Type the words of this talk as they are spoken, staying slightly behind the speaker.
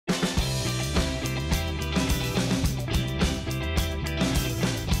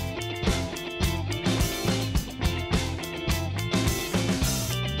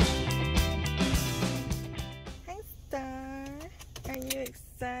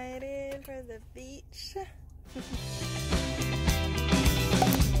excited for the beach.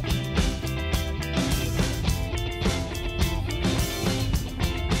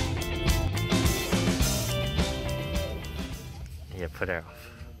 Yeah, put her off.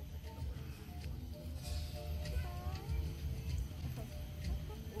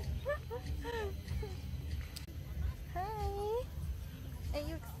 Hi! Are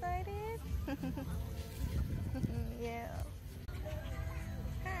you excited? Yeah.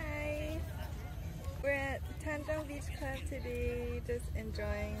 Hi! We're at Tanjong Beach Club today, just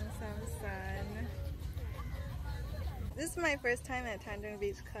enjoying some sun. This is my first time at Tanjong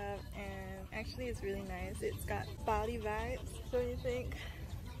Beach Club, and actually it's really nice. It's got Bali vibes, don't you think?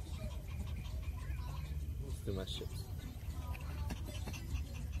 It's too much chips.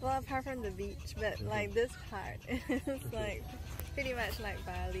 Well, apart from the beach, but like this part is like pretty much like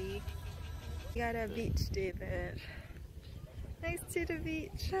Bali. We got a beach daybed next to the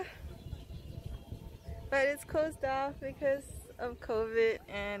beach, but it's closed off because of COVID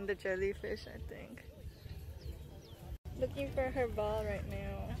and the jellyfish, I think. Looking for her ball right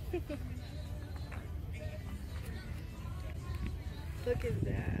now. Look at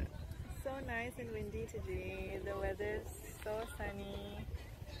that. So nice and windy today. The weather's so sunny.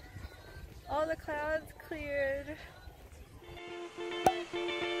 All the clouds cleared.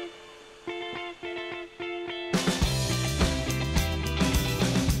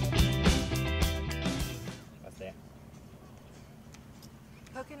 What's that?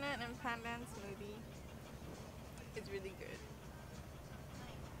 Coconut and pandan smoothie. It's really good.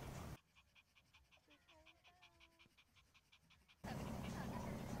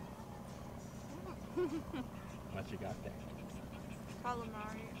 What you got there?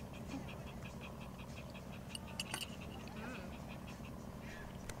 Calamari.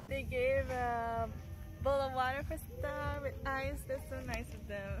 They gave a bowl of water for Star with ice. That's so nice of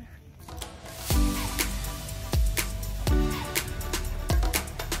them.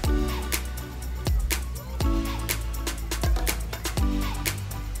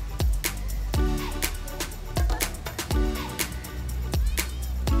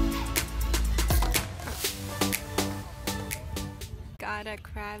 Got a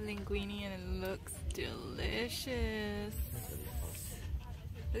crab linguine and it looks delicious.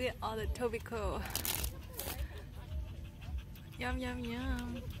 Look at all the tobiko. Yum yum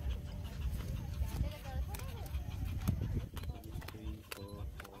yum.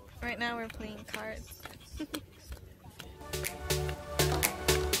 Right now we're playing cards.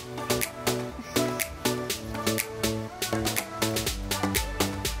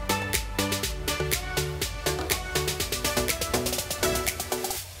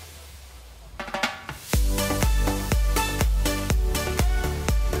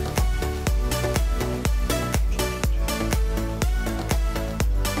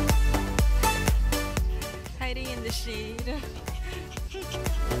 Hiding in the shade.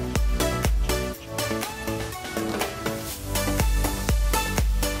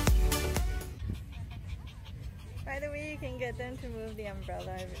 By the way, you can get them to move the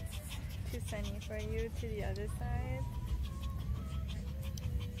umbrella if it's too sunny for you to the other side,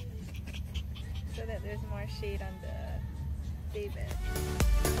 so that there's more shade on the daybed.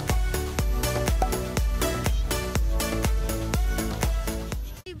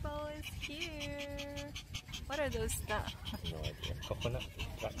 Bowl is here. What are those stuff? No idea. Coconut?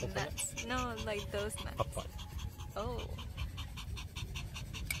 Black coconut? Nuts? No, like those nuts. Popcorn. Oh.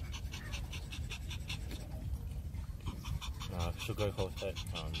 Sugar coated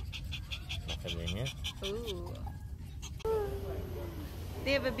macadamia. Ooh.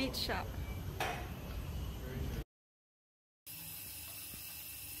 They have a beach shop.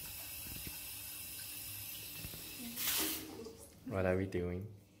 What are we doing?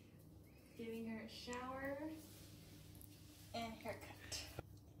 Giving her a shower and haircut.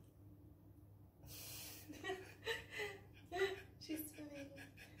 She's swimming.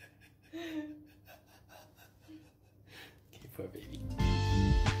 Okay, poor baby.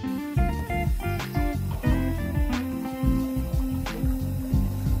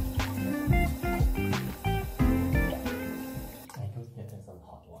 I go get some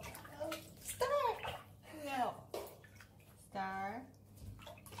hot water. Oh, Star! No. Star.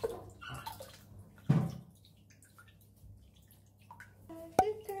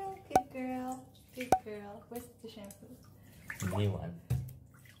 Good girl, good girl, good girl. Where's the shampoo? New one.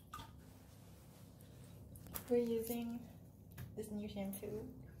 We're using this new shampoo.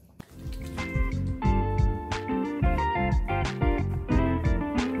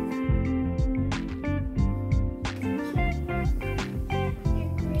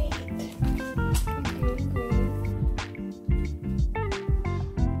 You're great. You're great.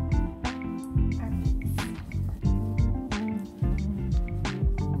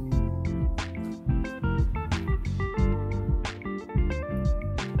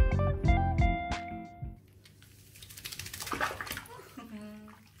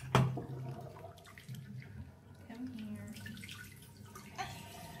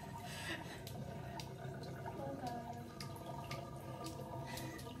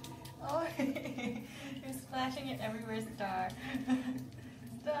 flashing it everywhere, Star.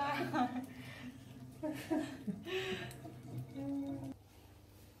 Star.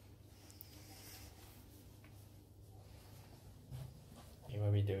 Hey, what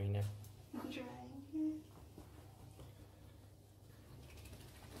are we doing now? Drying.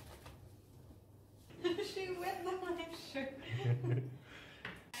 She wet my shirt.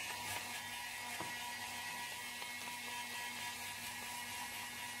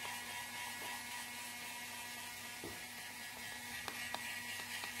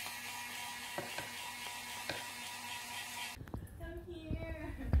 Come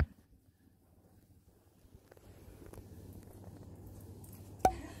here.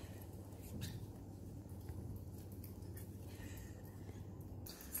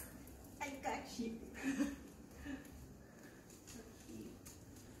 I got you.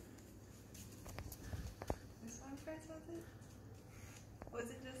 This one first, was it? Was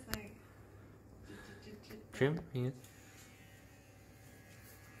it just like Trim? Yes.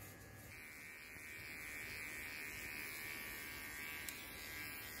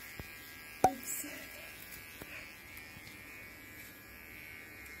 oops.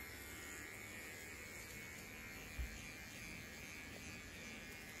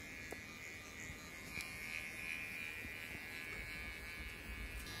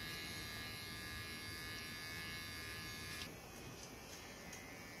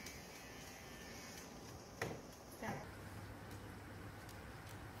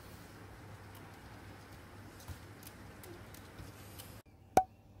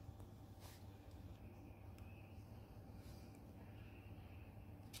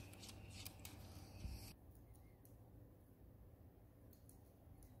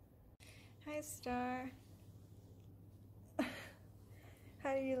 Hi, Star.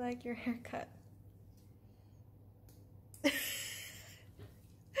 How do you like your haircut?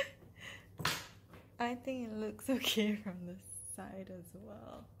 I think it looks okay from the side as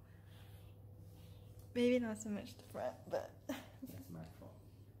well. Maybe not so much the front, but That's my fault.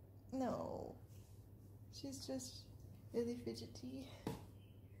 no. She's just really fidgety.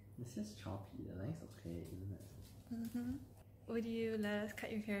 This is choppy. The length's okay, isn't it? Would you let us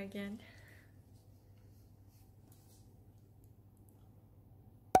cut your hair again?